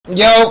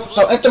Yo,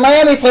 so Inter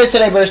Miami plays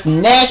today versus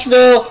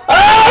Nashville.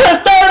 Oh,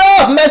 let's start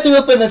off! Messi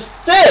with an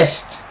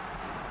assist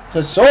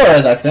to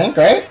Suarez, I think,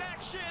 right?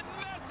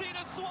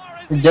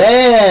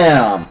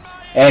 Damn!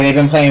 Hey, they've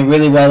been playing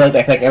really well lately.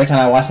 I feel like every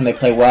time I watch them, they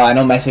play well. I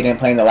know Messi didn't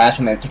play in the last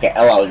one. They took an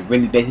L. I was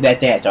really busy that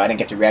day, so I didn't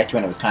get to react to it.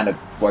 And it was kind of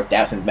worked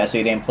out since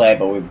Messi didn't play,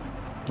 but we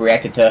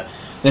reacted to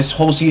this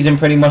whole season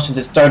pretty much since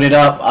it started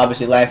up.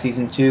 Obviously, last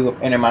season too with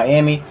Inter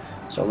Miami.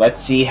 So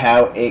let's see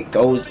how it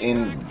goes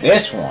in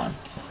this one.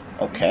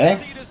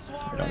 Okay.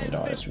 We don't need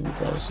all this really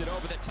close.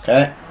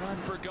 Okay.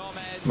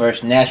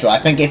 Versus Nashville.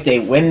 I think if they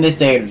win this,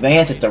 they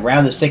advance. It's a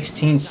round of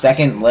 16,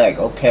 second leg.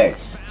 Okay.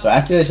 So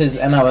after this, is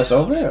MLS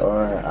over,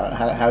 or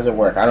how does it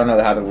work? I don't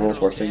know how the rules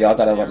work, so y'all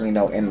gotta let me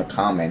know in the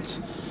comments.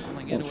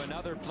 Oof.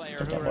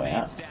 Get that boy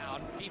out.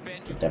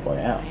 Get that boy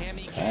out.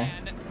 Okay.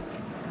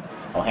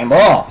 Oh,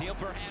 handball!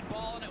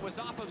 Look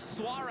off of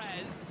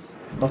Suarez.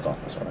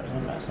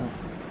 I'm messing.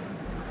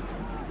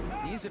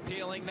 He's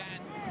appealing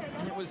that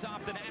it was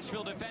off the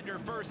Nashville defender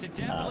first. It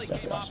definitely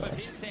came off of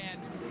his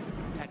hand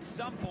at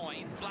some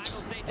point.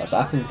 So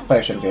I think the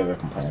player shouldn't be able to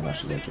complain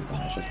unless they do.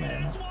 That's just mad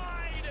enough.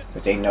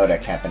 But they know they're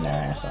capping their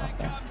ass off.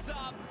 Yeah.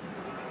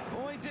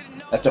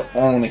 That's the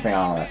only thing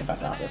I don't like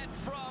about Nashville.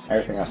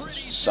 Everything else is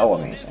so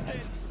amazing.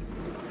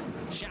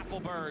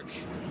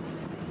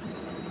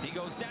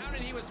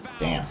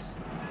 Damn.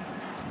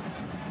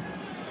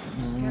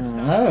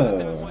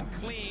 No.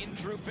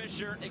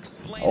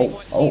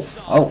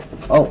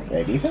 Oh,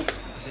 they defense?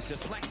 That's a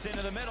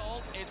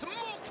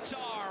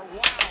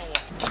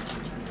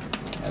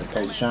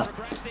crazy shot.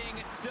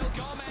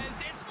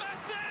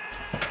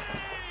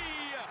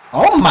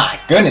 Oh my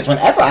goodness,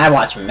 whenever I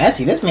watch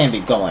Messi, this man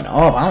be going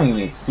off. I don't even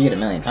need to see it a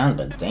million times,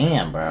 but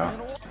damn, bro.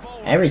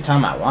 Every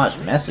time I watch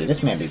Messi,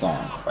 this man be going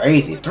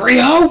crazy.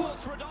 3-0?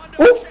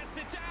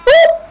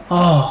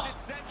 Oh.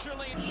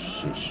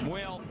 Sheesh.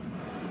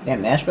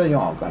 Damn, Nashville,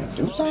 y'all gonna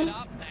do something?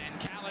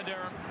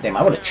 Damn,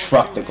 I would have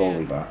trucked the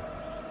goalie, bro.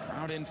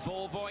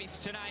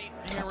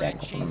 Got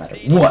that no matter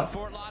what.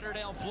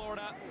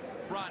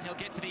 He'll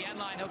get to the end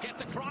line. He'll get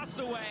the cross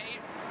away.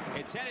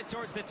 It's headed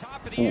towards the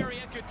top of the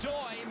area.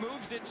 Godoy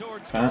moves it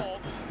towards goal.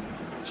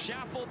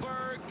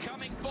 Schaffelberg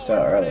coming forward.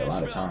 Still early, a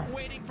lot of time.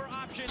 Waiting for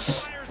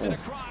options. Fires it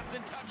across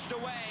and touched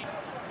away.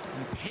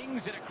 He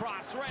pings it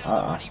across right on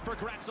the money for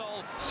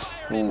Gressel.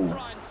 Fired in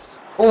front.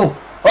 Oh!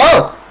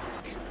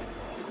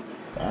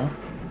 Okay.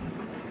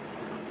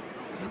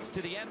 Gets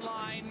to the end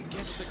line.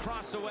 Gets the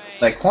cross away.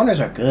 Like, corners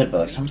are good, but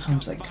like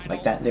sometimes like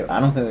that. I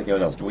don't think there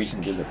was a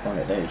reason to do the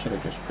corner there. You should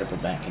have just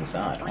dribbled back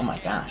inside. Oh my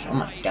gosh! Oh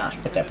my gosh!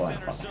 Put that ball in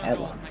the fucking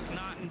headlock.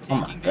 Oh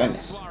my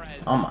goodness!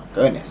 Oh my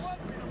goodness!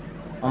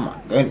 Oh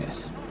my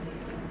goodness!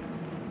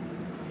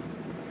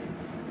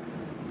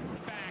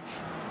 Back.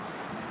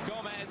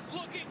 Gomez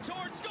looking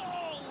towards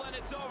goal, and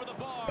it's over the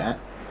bar. That.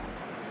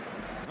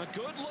 A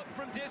good look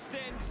from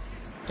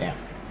distance. Damn.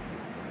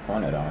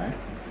 Cornered, all right.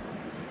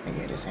 I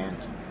get his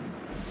hands.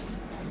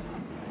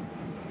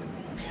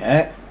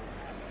 Okay.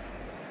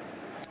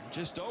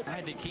 Just open.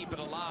 Had to keep it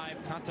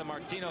alive. Tata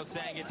Martino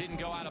saying it didn't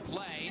go out of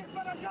play.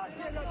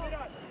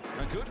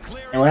 A good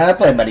clearance. And we're out of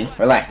play, buddy.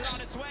 Relax.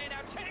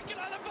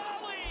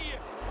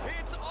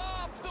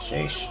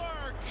 Sheesh.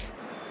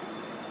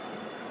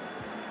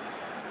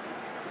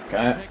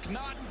 Okay.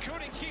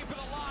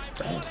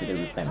 Trying to the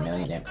replay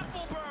million damn.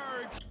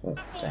 Oh,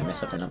 did I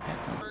mess up an okay.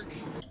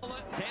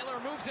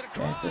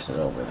 Okay, this is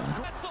over then.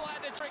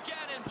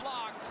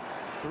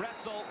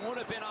 Gressel would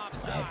have been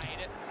offside.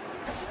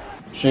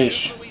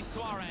 Sheesh.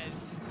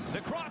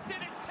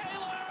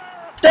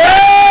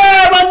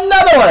 Damn!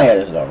 Another one! Yeah,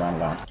 this is over. I'm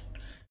gone.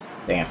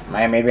 Damn.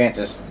 Miami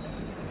advances.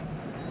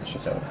 This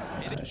shit's over.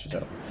 This shit's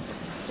over.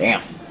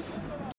 Damn.